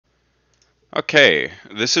Okay,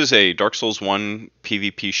 this is a Dark Souls 1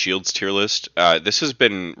 PvP shields tier list. This has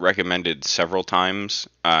been recommended several times.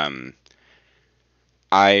 I'm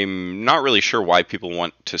not really sure why people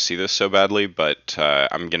want to see this so badly, but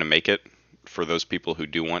I'm going to make it for those people who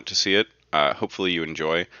do want to see it. Hopefully you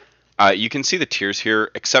enjoy. You can see the tiers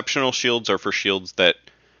here. Exceptional shields are for shields that,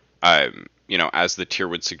 as the tier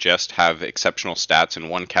would suggest, have exceptional stats in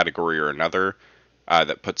one category or another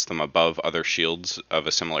that puts them above other shields of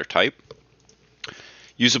a similar type.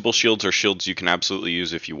 Usable shields are shields you can absolutely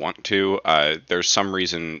use if you want to. There's some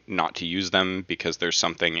reason not to use them because there's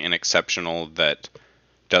something inexceptional that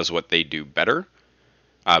does what they do better,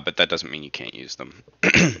 but that doesn't mean you can't use them.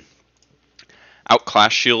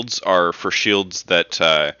 Outclass shields are for shields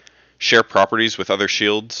that share properties with other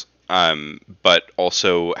shields, but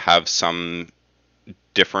also have some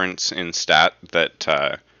difference in stat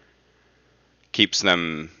that keeps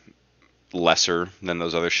them lesser than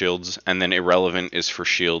those other shields. And then irrelevant is for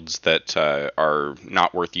shields that are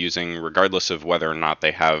not worth using, regardless of whether or not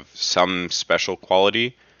they have some special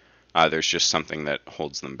quality. There's just something that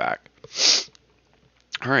holds them back.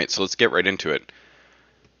 Alright, so let's get right into it.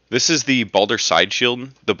 This is the Balder Side Shield.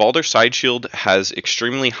 The Balder Side Shield has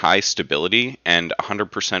extremely high stability and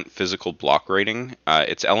 100% physical block rating.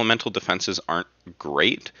 Its elemental defenses aren't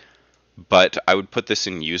great, but I would put this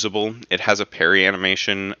in usable. It has a parry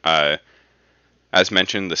animation. As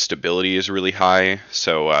mentioned, the stability is really high,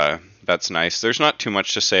 so that's nice. There's not too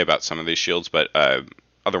much to say about some of these shields, but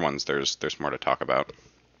other ones there's more to talk about.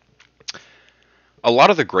 A lot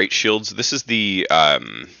of the great shields, this is the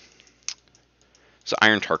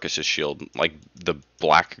Iron Tarkus' shield, like the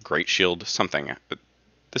black great shield, something.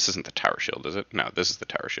 This isn't the tower shield, is it? No, this is the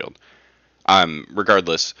tower shield.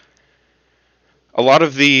 Regardless, a lot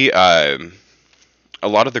of the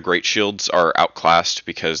great shields are outclassed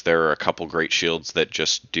because there are a couple great shields that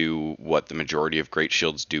just do what the majority of great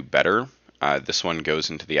shields do better. This one goes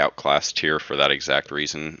into the outclassed tier for that exact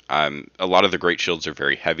reason. A lot of the great shields are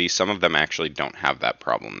very heavy. Some of them actually don't have that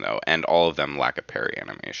problem, though, and all of them lack a parry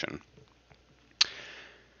animation.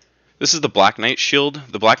 This is the Black Knight shield.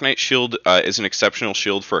 The Black Knight shield is an exceptional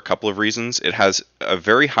shield for a couple of reasons. It has a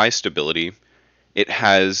very high stability. It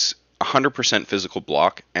has 100% physical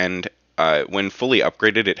block, and when fully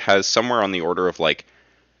upgraded, it has somewhere on the order of like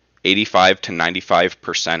 85 to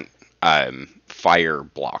 95% fire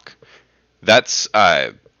block. That's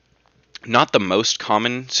not the most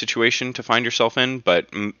common situation to find yourself in, but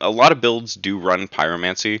a lot of builds do run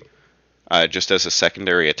pyromancy just as a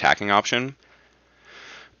secondary attacking option.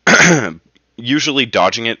 Usually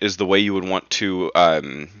dodging it is the way you would want to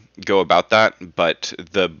go about that, but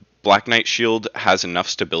the Black Knight shield has enough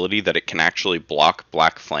stability that it can actually block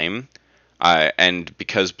Black Flame, and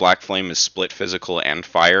because Black Flame is split physical and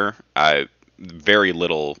fire, very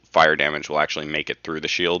little fire damage will actually make it through the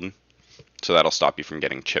shield, so that'll stop you from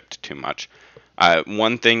getting chipped too much.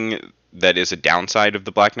 One thing that is a downside of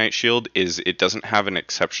the Black Knight shield is it doesn't have an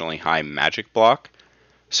exceptionally high magic block,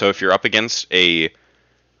 so if you're up against a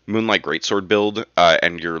Moonlight Greatsword build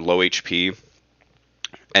and you're low HP,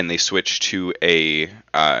 and they switch to a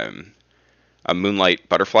Moonlight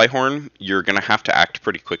Butterfly Horn, you're gonna have to act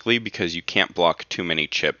pretty quickly because you can't block too many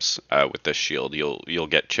chips with this shield. You'll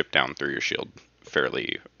get chipped down through your shield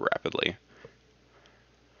fairly rapidly.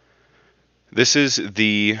 This is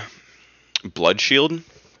the Blood Shield.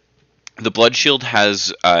 The Blood Shield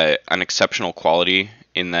has an exceptional quality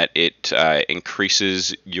in that it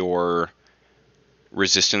increases your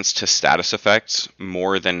resistance to status effects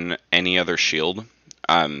more than any other shield.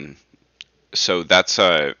 So that's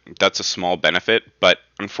a small benefit, but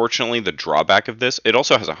unfortunately the drawback of this, it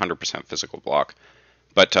also has 100% physical block,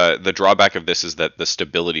 but the drawback of this is that the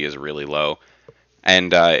stability is really low.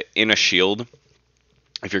 And in a shield,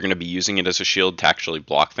 if you're going to be using it as a shield to actually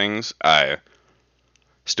block things,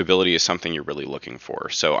 stability is something you're really looking for.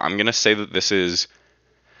 So I'm going to say that this is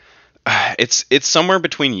it's somewhere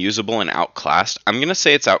between usable and outclassed. I'm going to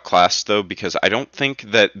say it's outclassed, though, because I don't think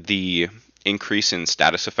that the increase in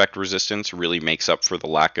status effect resistance really makes up for the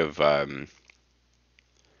lack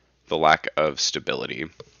of stability.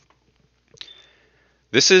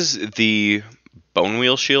 This is the Bone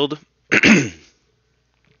Wheel Shield. I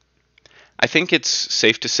think it's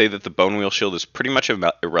safe to say that the Bone Wheel Shield is pretty much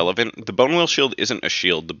irrelevant. The Bone Wheel Shield isn't a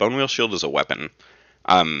shield. The Bone Wheel Shield is a weapon.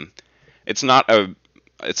 It's not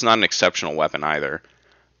an exceptional weapon either.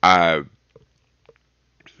 It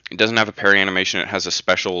doesn't have a parry animation. It has a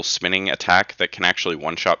special spinning attack that can actually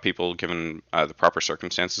one-shot people given the proper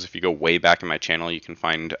circumstances. If you go way back in my channel, you can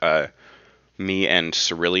find me and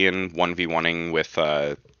Cerulean 1v1ing with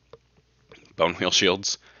Bone Wheel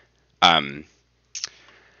Shields.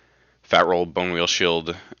 Fat Roll, Bone Wheel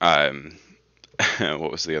Shield.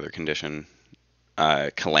 What was the other condition?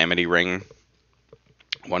 Calamity Ring.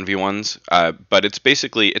 1v1s. But it's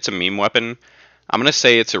basically, it's a meme weapon. I'm going to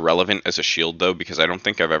say it's irrelevant as a shield, though, because I don't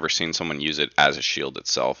think I've ever seen someone use it as a shield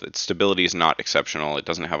itself. Its stability is not exceptional. It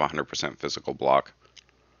doesn't have 100% physical block.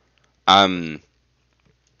 The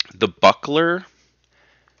Buckler...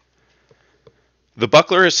 The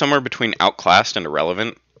Buckler is somewhere between outclassed and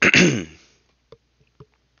irrelevant.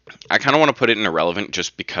 I kind of want to put it in irrelevant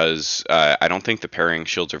just because I don't think the parrying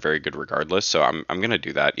shields are very good regardless, so I'm going to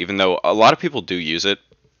do that, even though a lot of people do use it.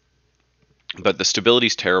 But the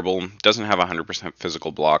stability's terrible, doesn't have 100%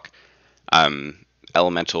 physical block.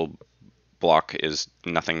 Elemental block is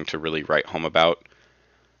nothing to really write home about.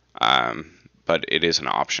 But it is an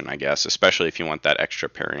option, I guess, especially if you want that extra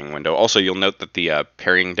parrying window. Also, you'll note that the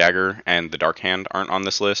parrying dagger and the dark hand aren't on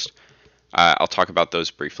this list. I'll talk about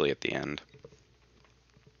those briefly at the end.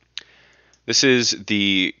 This is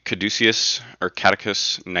the Caduceus or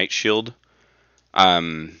Catechus Knight Shield.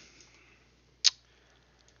 I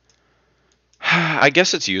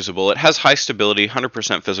guess it's usable. It has high stability,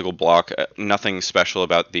 100% physical block. Nothing special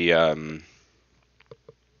about the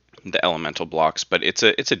elemental blocks, but it's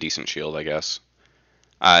a decent shield, I guess.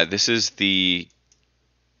 This is the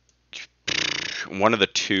one of the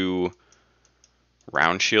two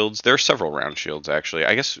round shields. There are several round shields, actually.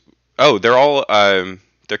 I guess. Oh, they're all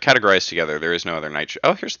they're categorized together. There is no other night.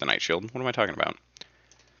 Oh, here's the night shield. What am I talking about?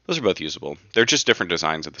 Those are both usable. They're just different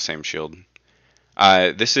designs of the same shield.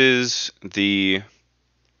 This is the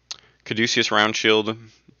Caduceus round shield,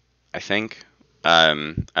 I think.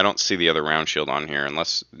 I don't see the other round shield on here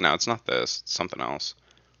unless... No, it's not this. It's something else.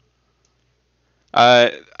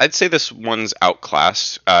 I'd say this one's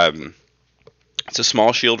outclassed. It's a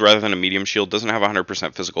small shield rather than a medium shield. Doesn't have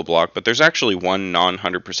 100% physical block, but there's actually one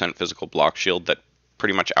non-100% physical block shield that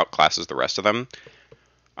pretty much outclasses the rest of them.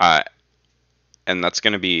 And that's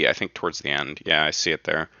going to be, I think, towards the end. Yeah, I see it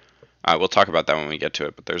there. We'll talk about that when we get to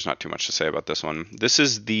it, but there's not too much to say about this one. This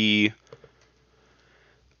is the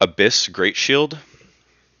Abyss Great Shield.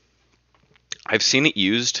 I've seen it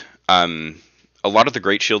used. A lot of the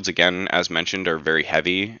Great Shields, again, as mentioned, are very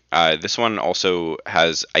heavy. This one also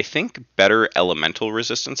has, I think, better elemental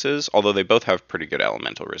resistances, although they both have pretty good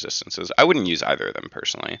elemental resistances. I wouldn't use either of them,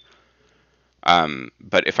 personally.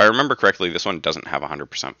 But if I remember correctly, this one doesn't have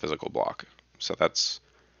 100% physical block, so that's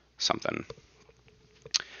something.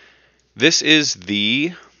 This is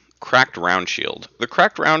the Cracked Round Shield. The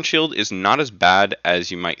Cracked Round Shield is not as bad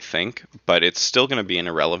as you might think, but it's still going to be an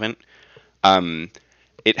irrelevant.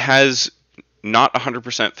 It has not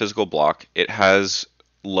 100% physical block. It has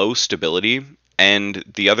low stability. And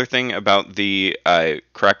the other thing about the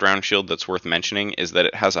Cracked Round Shield that's worth mentioning is that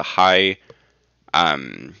it has a high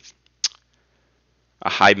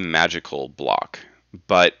magical block.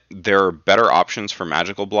 But there are better options for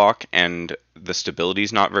magical block, and the stability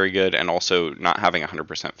is not very good, and also not having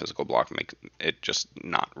 100% physical block makes it just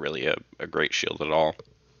not really a great shield at all.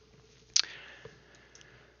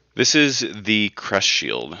 This is the Crest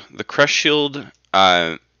Shield. The Crest Shield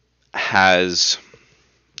has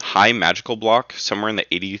high magical block, somewhere in the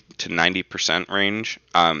 80 to 90% range.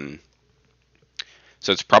 So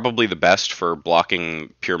it's probably the best for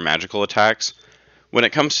blocking pure magical attacks. When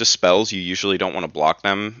it comes to spells, you usually don't want to block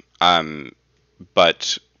them,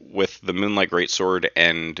 but with the Moonlight Greatsword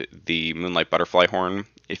and the Moonlight Butterfly Horn,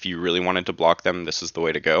 if you really wanted to block them, this is the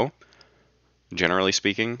way to go, generally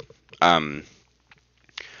speaking.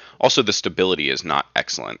 Also, the stability is not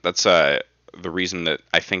excellent. That's the reason that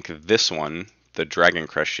I think this one, the Dragon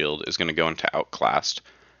Crest Shield, is going to go into outclassed.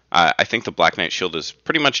 I think the Black Knight Shield is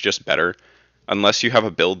pretty much just better. Unless you have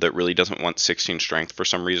a build that really doesn't want 16 strength for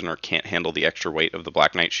some reason or can't handle the extra weight of the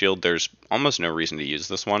Black Knight Shield, there's almost no reason to use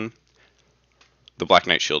this one. The Black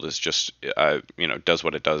Knight Shield is just, does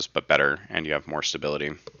what it does, but better, and you have more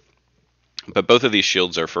stability. But both of these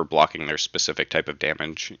shields are for blocking their specific type of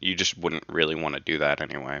damage. You just wouldn't really want to do that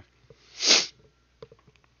anyway.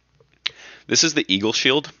 This is the Eagle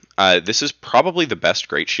Shield. This is probably the best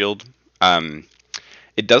Great Shield.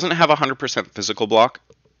 It doesn't have 100% physical block,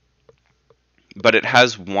 but it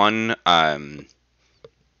has one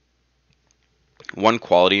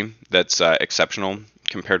quality that's exceptional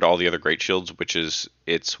compared to all the other Great Shields, which is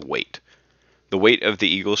its weight. The weight of the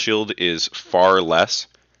Eagle Shield is far less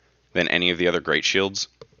than any of the other Great Shields,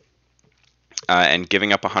 and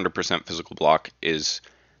giving up 100% physical block is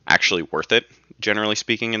actually worth it, generally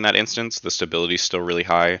speaking, in that instance. The stability is still really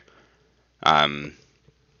high. So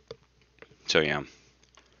yeah.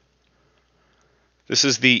 This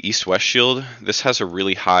is the East-West Shield. This has a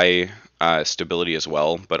really high stability as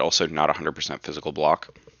well, but also not 100% physical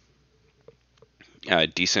block.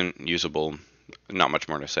 Decent, usable, not much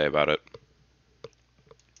more to say about it.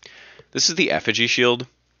 This is the Effigy Shield.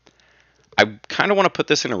 I kind of want to put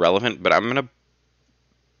this in irrelevant, but I'm going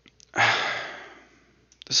to...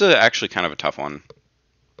 This is actually kind of a tough one.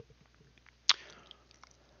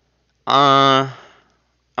 I'm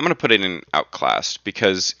going to put it in outclassed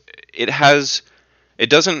because it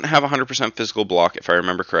doesn't have 100% physical block, if I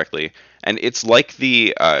remember correctly, and it's like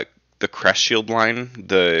the Crest Shield line,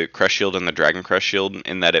 the Crest Shield and the Dragon Crest Shield,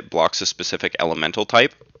 in that it blocks a specific elemental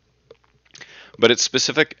type. But its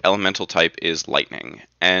specific elemental type is lightning,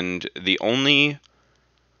 and the only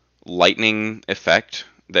lightning effect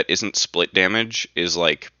that isn't split damage is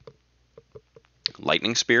like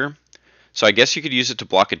Lightning Spear. So I guess you could use it to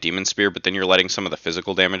block a Demon Spear, but then you're letting some of the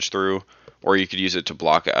physical damage through, or you could use it to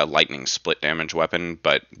block a lightning split damage weapon,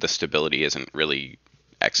 but the stability isn't really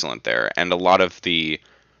excellent there. And a lot of the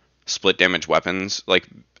split damage weapons, like,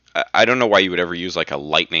 I don't know why you would ever use like a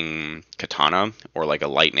lightning katana or like a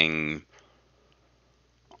lightning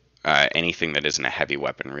anything that isn't a heavy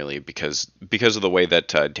weapon, really, because of the way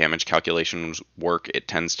that damage calculations work, it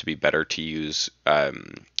tends to be better to use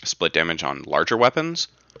split damage on larger weapons,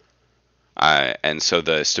 and so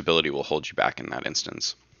the stability will hold you back in that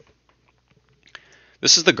instance.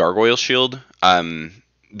 This is the Gargoyle Shield.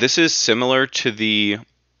 This is similar to the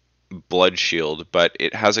Blood Shield, but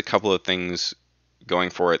it has a couple of things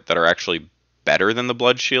going for it that are actually better than the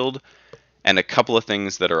Blood Shield, and a couple of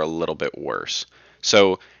things that are a little bit worse.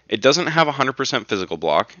 So it doesn't have 100% physical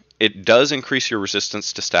block. It does increase your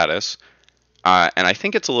resistance to status, and I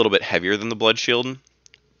think it's a little bit heavier than the Blood Shield,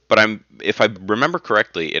 but if I remember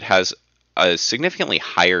correctly, it has a significantly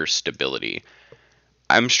higher stability.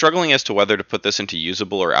 I'm struggling as to whether to put this into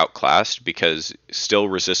usable or outclassed, because still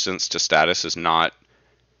resistance to status is not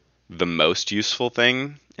the most useful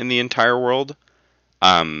thing in the entire world.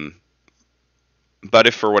 But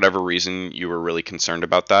if for whatever reason you were really concerned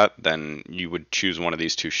about that, then you would choose one of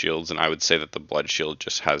these two shields, and I would say that the Blood Shield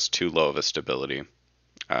just has too low of a stability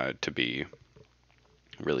to be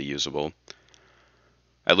really usable.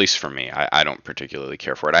 At least for me, I don't particularly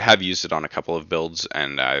care for it. I have used it on a couple of builds,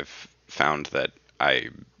 and I've found that I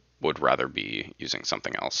would rather be using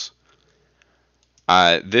something else.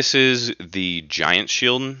 This is the Giant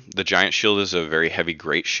Shield. The Giant Shield is a very heavy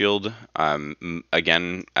Great Shield.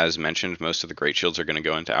 Again, as mentioned, most of the Great Shields are going to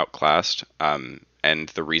go into outclassed, and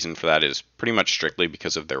the reason for that is pretty much strictly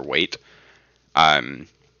because of their weight. You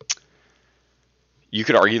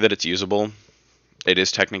could argue that it's usable. It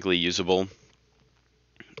is technically usable.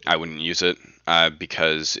 I wouldn't use it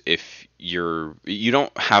because if you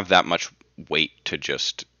don't have that much weight to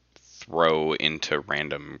just throw into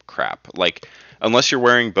random crap. Like, unless you're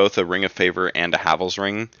wearing both a Ring of Favor and a Havel's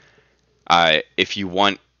Ring, if you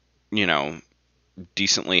want,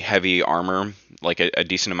 decently heavy armor, like a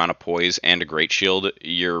decent amount of poise and a Great Shield,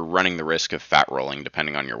 you're running the risk of fat rolling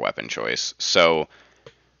depending on your weapon choice. So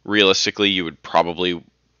realistically, you would probably,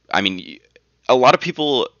 a lot of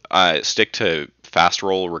people stick to fast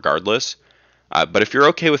roll regardless. But if you're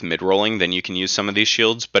okay with mid-rolling, then you can use some of these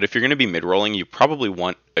shields. But if you're going to be mid-rolling, you probably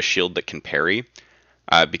want a shield that can parry.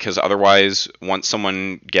 Because otherwise, once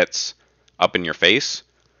someone gets up in your face,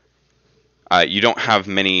 you don't have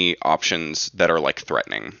many options that are like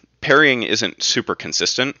threatening. Parrying isn't super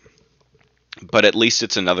consistent, but at least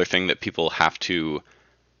it's another thing that people have to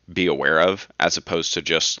be aware of, as opposed to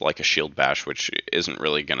just like a shield bash, which isn't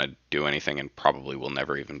really going to do anything and probably will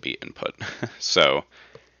never even be input. So,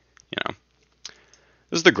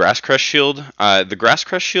 this is the Grass Crest Shield. The Grass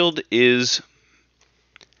Crest Shield is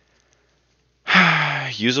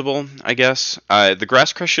usable, I guess. The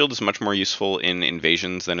Grass Crest Shield is much more useful in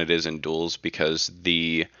invasions than it is in duels, because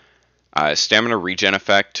the stamina regen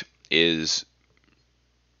effect is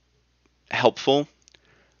helpful,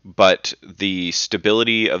 but the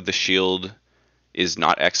stability of the shield is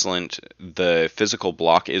not excellent. The physical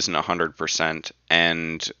block isn't 100%,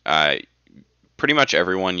 and pretty much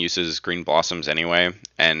everyone uses Green Blossoms anyway,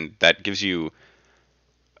 and that gives you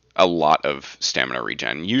a lot of stamina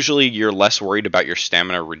regen. Usually you're less worried about your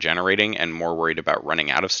stamina regenerating and more worried about running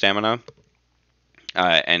out of stamina.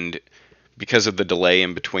 And because of the delay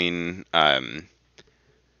in between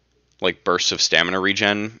like bursts of stamina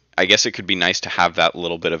regen, I guess it could be nice to have that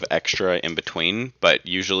little bit of extra in between, but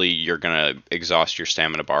usually you're going to exhaust your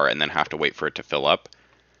stamina bar and then have to wait for it to fill up.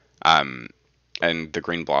 And the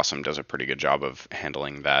Green Blossom does a pretty good job of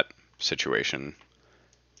handling that situation.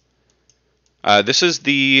 This is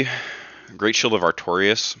the Great Shield of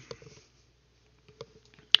Artorias.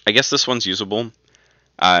 I guess this one's usable.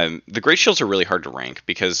 The Great Shields are really hard to rank,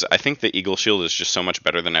 because I think the Eagle Shield is just so much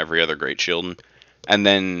better than every other Great Shield. And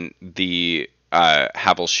then the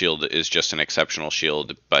Havel's shield is just an exceptional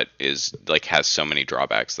shield, but is like has so many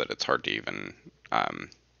drawbacks that it's hard to even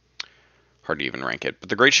rank it. But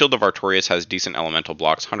the Great Shield of Artorias has decent elemental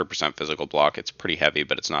blocks, 100% physical block. It's pretty heavy,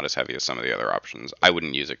 but it's not as heavy as some of the other options. I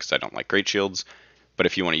wouldn't use it because I don't like Great Shields, but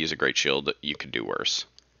if you want to use a Great Shield, you could do worse.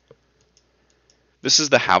 This is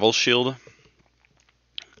the Havel Shield.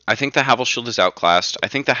 I think the Havel Shield is outclassed. I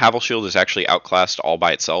think the Havel Shield is actually outclassed all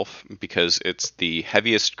by itself because it's the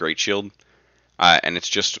heaviest Great Shield, and it's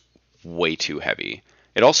just way too heavy.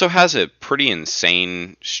 It also has a pretty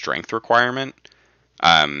insane strength requirement.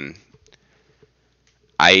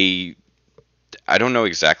 I don't know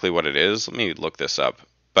exactly what it is. Let me look this up.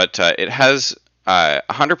 But it has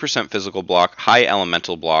 100% physical block, high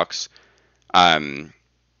elemental blocks, and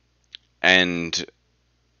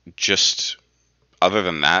just other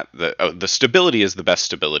than that, the stability is the best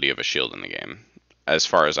stability of a shield in the game, as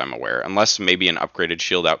far as I'm aware. Unless maybe an upgraded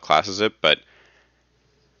shield outclasses it, but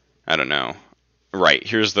I don't know. Right,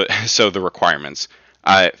 here's the the requirements.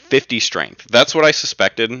 50 strength. That's what I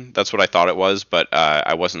suspected. That's what I thought it was, but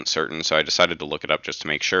I wasn't certain, so I decided to look it up just to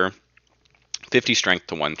make sure. 50 strength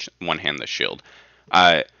to one hand this shield.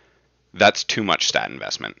 That's too much stat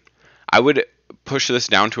investment. I would push this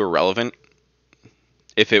down to irrelevant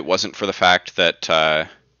if it wasn't for the fact that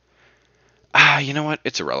you know what?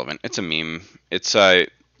 It's irrelevant. It's a meme. It's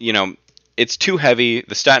it's too heavy.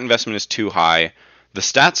 The stat investment is too high. The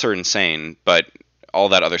stats are insane, but all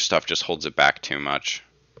that other stuff just holds it back too much.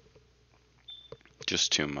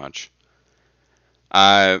 Just too much.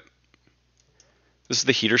 This is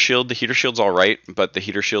the Heater Shield. The Heater Shield's alright, but the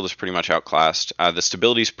Heater Shield is pretty much outclassed. The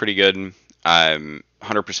stability's pretty good.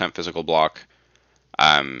 100% physical block.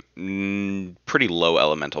 Pretty low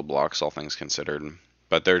elemental blocks, all things considered.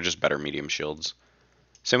 But they're just better medium shields.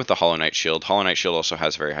 Same with the Hollow Knight Shield. Hollow Knight Shield also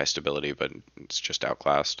has very high stability, but it's just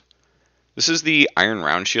outclassed. This is the Iron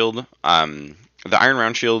Round Shield. The Iron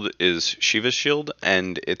Round Shield is Shiva's shield,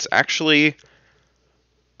 and it's actually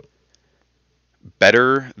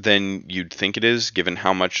better than you'd think it is, given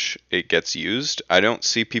how much it gets used. I don't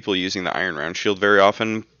see people using the Iron Round Shield very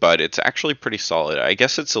often, but it's actually pretty solid. I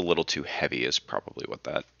guess it's a little too heavy is probably what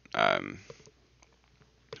that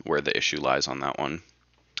where the issue lies on that one.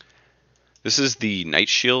 This is the Knight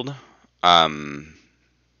Shield.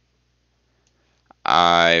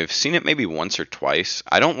 I've seen it maybe once or twice.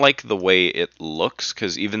 I don't like the way it looks,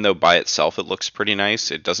 because even though by itself it looks pretty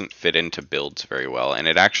nice, it doesn't fit into builds very well, and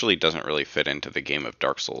it actually doesn't really fit into the game of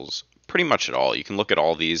Dark Souls pretty much at all. You can look at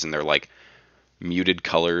all these, and they're like muted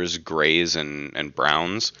colors, grays and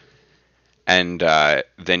browns, and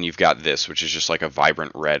then you've got this, which is just like a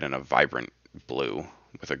vibrant red and a vibrant blue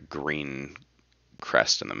with a green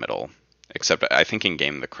crest in the middle. Except I think in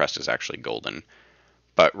game the crest is actually golden.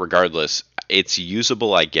 But regardless, it's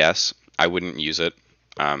usable, I guess. I wouldn't use it.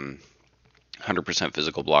 100%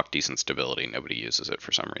 physical block, decent stability. Nobody uses it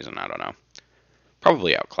for some reason. I don't know.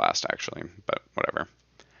 Probably outclassed, actually, but whatever.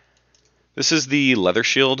 This is the Leather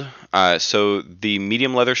Shield. So the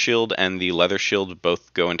Medium Leather Shield and the Leather Shield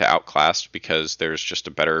both go into outclassed because there's just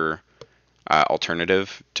a better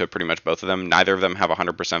alternative to pretty much both of them. Neither of them have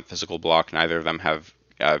 100% physical block. Neither of them have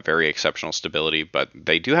very exceptional stability, but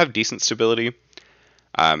they do have decent stability.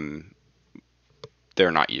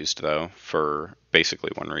 They're not used, though, for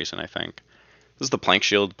basically one reason, I think. This is the Plank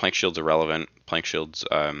Shield. Plank Shield's irrelevant. Plank Shield's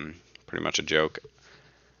pretty much a joke.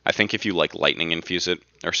 I think if you like lightning infuse it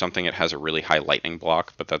or something, it has a really high lightning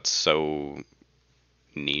block, but that's so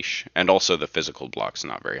niche. And also the physical block's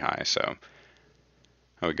not very high, so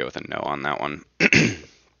I would go with a no on that one.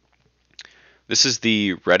 This is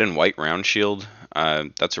the Red and White Round Shield.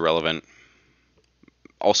 That's irrelevant.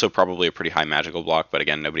 Also probably a pretty high magical block, but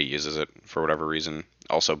again, nobody uses it for whatever reason.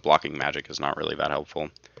 Also, blocking magic is not really that helpful.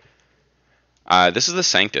 This is the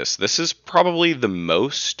Sanctus. This is probably the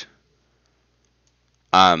most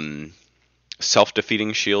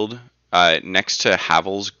self-defeating shield next to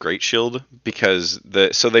Havel's Great Shield, because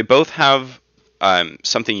they both have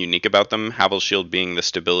something unique about them. Havel's shield being the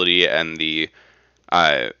stability and the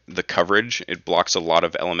coverage. It blocks a lot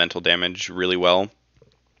of elemental damage really well.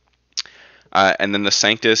 And then the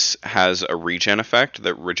Sanctus has a regen effect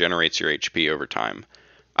that regenerates your HP over time.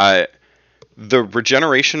 The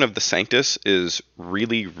regeneration of the Sanctus is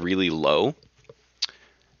really, really low.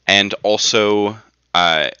 And also,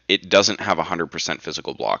 it doesn't have 100%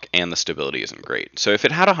 physical block, and the stability isn't great. So if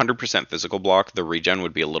it had 100% physical block, the regen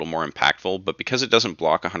would be a little more impactful. But because it doesn't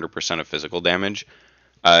block 100% of physical damage,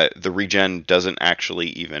 the regen doesn't actually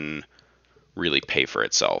even really pay for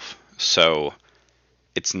itself. So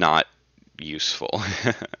it's not useful.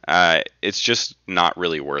 It's just not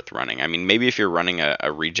really worth running. I mean, maybe if you're running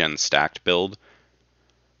a regen stacked build,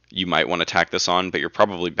 you might want to tack this on, but you're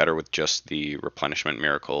probably better with just the replenishment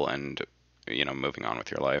miracle and, moving on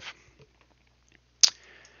with your life.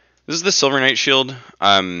 This is the Silver Knight shield.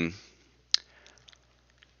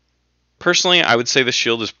 Personally, I would say the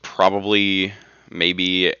shield is probably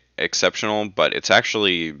maybe exceptional, but it's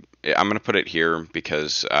actually, I'm going to put it here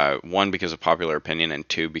because, one, because of popular opinion, and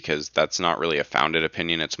two, because that's not really a founded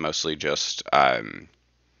opinion. It's mostly just, I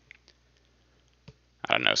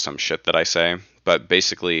don't know, some shit that I say. But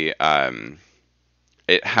basically,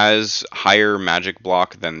 it has higher magic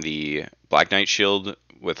block than the Black Knight shield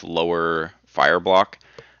with lower fire block.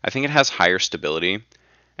 I think it has higher stability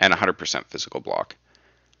and 100% physical block.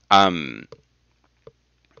 Other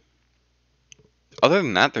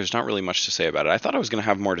than that, there's not really much to say about it. I thought I was going to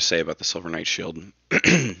have more to say about the Silver Knight shield,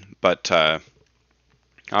 but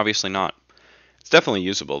obviously not. It's definitely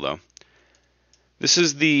usable, though. This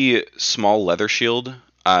is the small leather shield.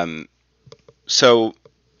 So,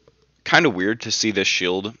 kind of weird to see this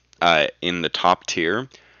shield in the top tier,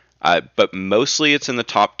 but mostly it's in the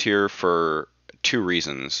top tier for two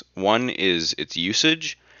reasons. One is its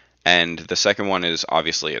usage, and the second one is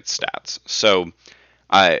obviously its stats. So,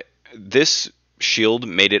 this shield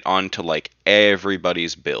made it onto like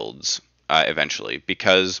everybody's builds eventually,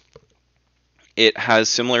 because it has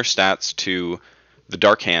similar stats to the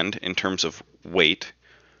Dark Hand in terms of weight,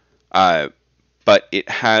 but it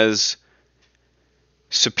has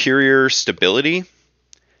superior stability.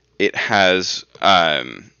 It has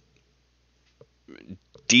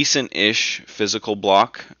decent-ish physical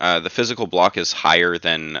block. The physical block is higher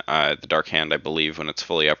than the Dark Hand, I believe, when it's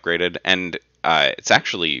fully upgraded, and it's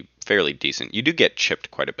actually fairly decent. You do get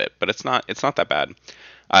chipped quite a bit, but it's not that bad.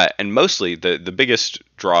 And mostly, the biggest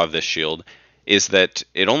draw of this shield is that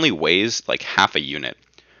it only weighs like half a unit,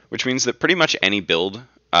 which means that pretty much any build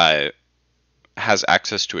has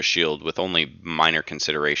access to a shield with only minor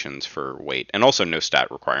considerations for weight, and also no stat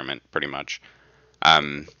requirement, pretty much.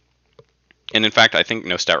 And in fact, I think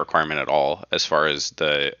no stat requirement at all as far as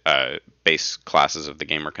the base classes of the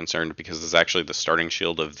game are concerned, because it's actually the starting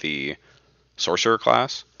shield of the Sorcerer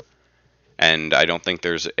class. And I don't think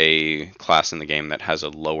there's a class in the game that has a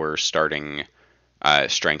lower starting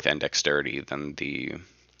strength and dexterity than the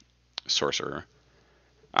Sorcerer.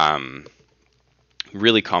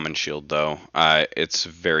 Really common shield, though. It's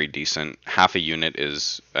very decent. Half a unit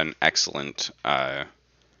is an excellent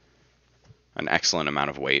amount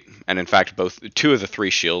of weight. And in fact, two of the three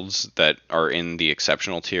shields that are in the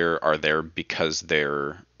exceptional tier are there because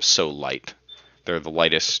they're so light. They're the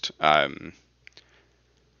lightest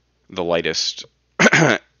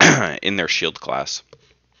in their shield class.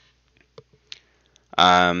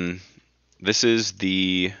 This is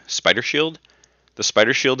the Spider Shield. The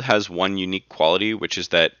Spider Shield has one unique quality, which is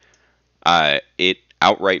that it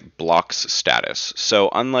outright blocks status. So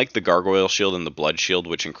unlike the Gargoyle Shield and the Blood Shield,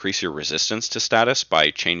 which increase your resistance to status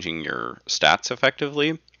by changing your stats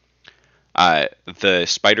effectively, the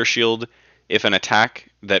Spider Shield, if an attack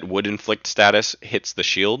that would inflict status hits the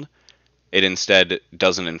shield, it instead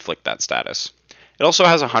doesn't inflict that status. It also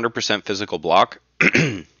has 100% physical block,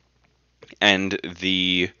 and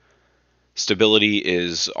the stability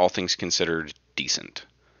is, all things considered, decent.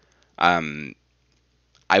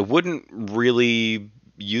 I wouldn't really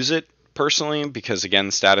use it personally because,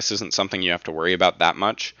 again, status isn't something you have to worry about that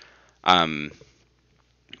much.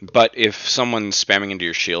 But if someone's spamming into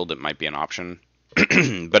your shield, it might be an option.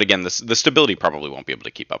 But again, the stability probably won't be able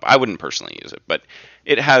to keep up. I wouldn't personally use it, but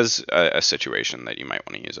it has a situation that you might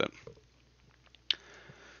want to use it.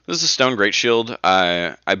 This is a Stone Great Shield.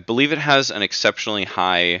 I believe it has an exceptionally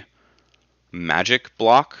high magic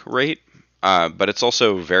block rate, but it's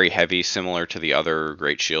also very heavy, similar to the other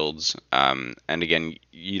Great Shields. And again,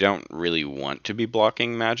 you don't really want to be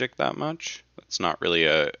blocking magic that much. That's not really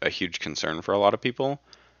a huge concern for a lot of people,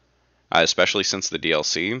 especially since the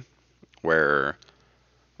DLC, where,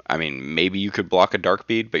 I mean, maybe you could block a Dark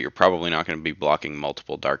Bead, but you're probably not going to be blocking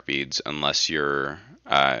multiple Dark Beads unless you're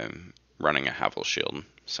running a Havel Shield.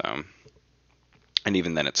 So, and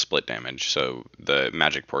even then it's split damage, so the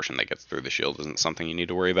magic portion that gets through the shield isn't something you need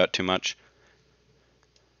to worry about too much.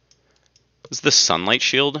 This is the Sunlight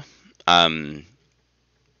Shield. I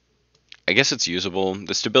guess it's usable.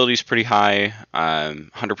 The stability is pretty high,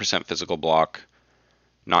 100% physical block,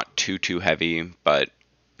 not too heavy, but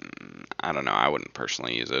I don't know, I wouldn't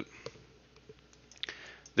personally use it.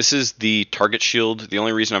 This is the Target Shield. The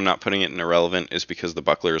only reason I'm not putting it in Irrelevant is because the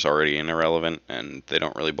Buckler is already in Irrelevant, and they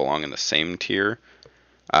don't really belong in the same tier.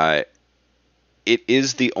 It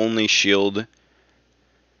is the only shield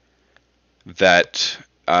that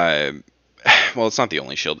well, it's not the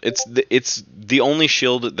only shield. It's the only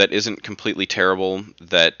shield that isn't completely terrible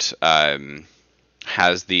that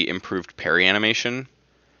has the improved parry animation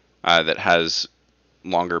that has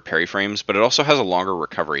longer parry frames, but it also has a longer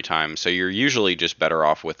recovery time. So you're usually just better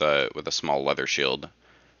off with a small leather shield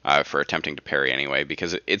for attempting to parry anyway,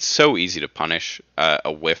 because it's so easy to punish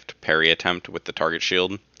a whiffed parry attempt with the target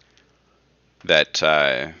shield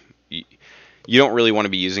that you don't really want to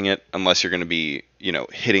be using it unless you're going to be,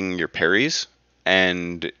 hitting your parries.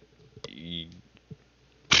 And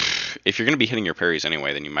if you're going to be hitting your parries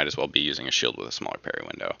anyway, then you might as well be using a shield with a smaller parry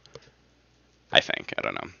window. I think. I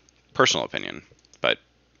don't know. Personal opinion. But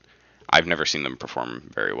I've never seen them perform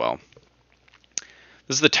very well.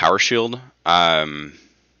 This is the tower shield. The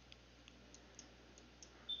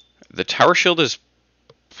tower shield is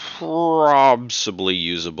probably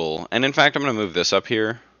usable. And in fact, I'm going to move this up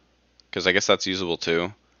here, because I guess that's usable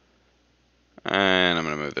too. And I'm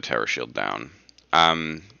going to move the tower shield down.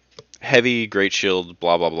 Heavy, great shield,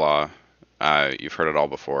 blah, blah, blah. You've heard it all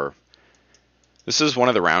before. This is one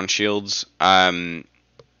of the round shields. I'm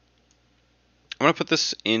going to put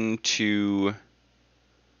this into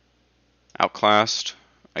outclassed,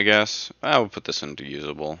 I guess. I'll put this into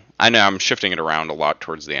usable. I know I'm shifting it around a lot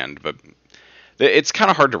towards the end, but it's kind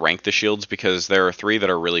of hard to rank the shields because there are 3 that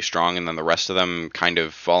are really strong, and then the rest of them kind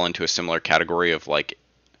of fall into a similar category of like,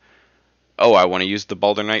 oh, I want to use the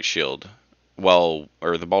Balder Knight shield. Well,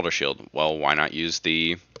 or the Balder shield. Well, why not use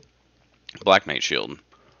the Black Knight shield?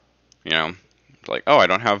 Like, oh, I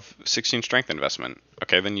don't have 16 strength investment.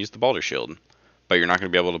 Okay, then use the Balder shield. But you're not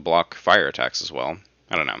going to be able to block fire attacks as well.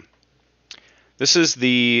 I don't know. This is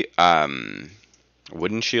the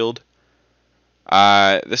wooden shield.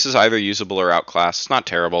 This is either usable or outclassed. It's not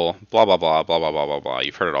terrible. Blah, blah, blah, blah, blah, blah, blah, blah.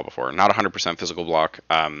 You've heard it all before. Not 100% physical block.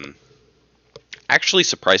 Actually,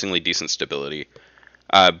 surprisingly decent stability.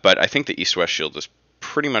 But I think the East-West shield is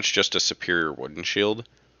pretty much just a superior wooden shield.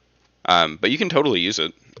 But you can totally use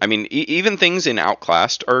it. I mean, even things in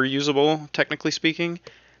Outclassed are usable, technically speaking.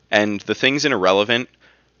 And the things in Irrelevant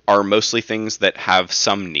are mostly things that have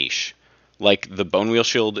some niche. Like the Bone Wheel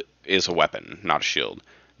shield is a weapon, not a shield.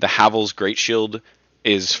 The Havel's Great Shield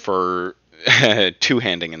is for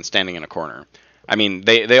two-handing and standing in a corner. I mean,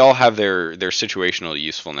 they all have their situational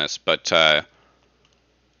usefulness, but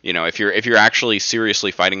if you're actually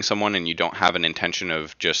seriously fighting someone and you don't have an intention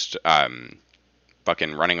of just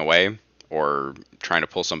fucking running away or trying to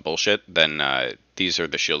pull some bullshit, then these are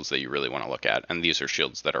the shields that you really want to look at, and these are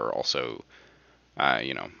shields that are also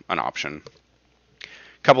an option.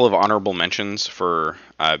 A couple of honorable mentions for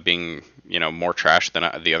being more trash than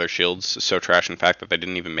the other shields. So trash, in fact, that they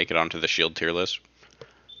didn't even make it onto the shield tier list.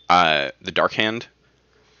 The Dark Hand.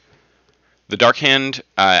 The Dark Hand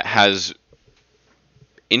has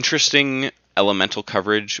interesting elemental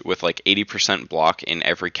coverage with like 80% block in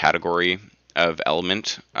every category of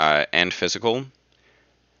element and physical,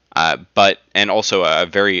 and also a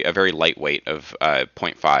very lightweight of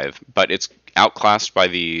 0.5. But it's outclassed by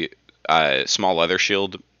the small leather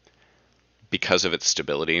shield because of its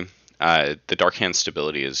stability. The Dark Hand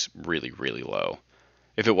stability is really low.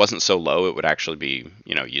 If it wasn't so low, it would actually be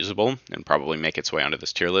usable and probably make its way onto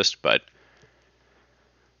this tier list. But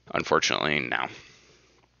unfortunately, no.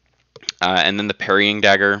 And then the Parrying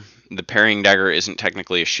Dagger. The Parrying Dagger isn't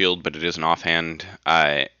technically a shield, but it is an offhand.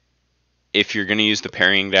 If you're going to use the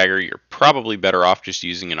Parrying Dagger, you're probably better off just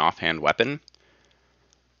using an offhand weapon.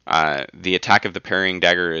 The attack of the Parrying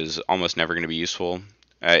Dagger is almost never going to be useful.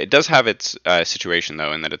 It does have its situation,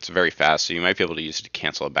 though, in that it's very fast, so you might be able to use it to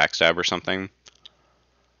cancel a backstab or something.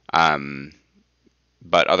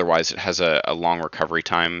 But otherwise, it has a long recovery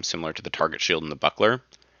time, similar to the Target Shield and the Buckler.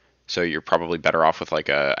 So you're probably better off with like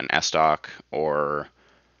an Estoc or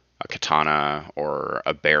a Katana or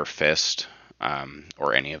a Bare Fist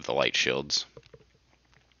or any of the light shields.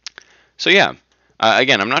 So yeah,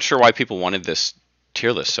 again, I'm not sure why people wanted this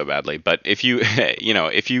tier list so badly, but if you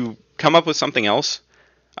if you come up with something else,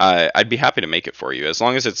 I'd be happy to make it for you, as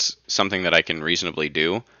long as it's something that I can reasonably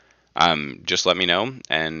do. Just let me know,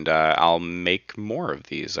 and I'll make more of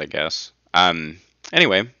these, I guess.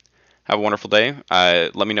 Anyway, have a wonderful day.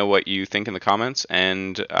 Let me know what you think in the comments,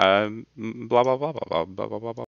 and blah blah blah blah blah blah blah blah.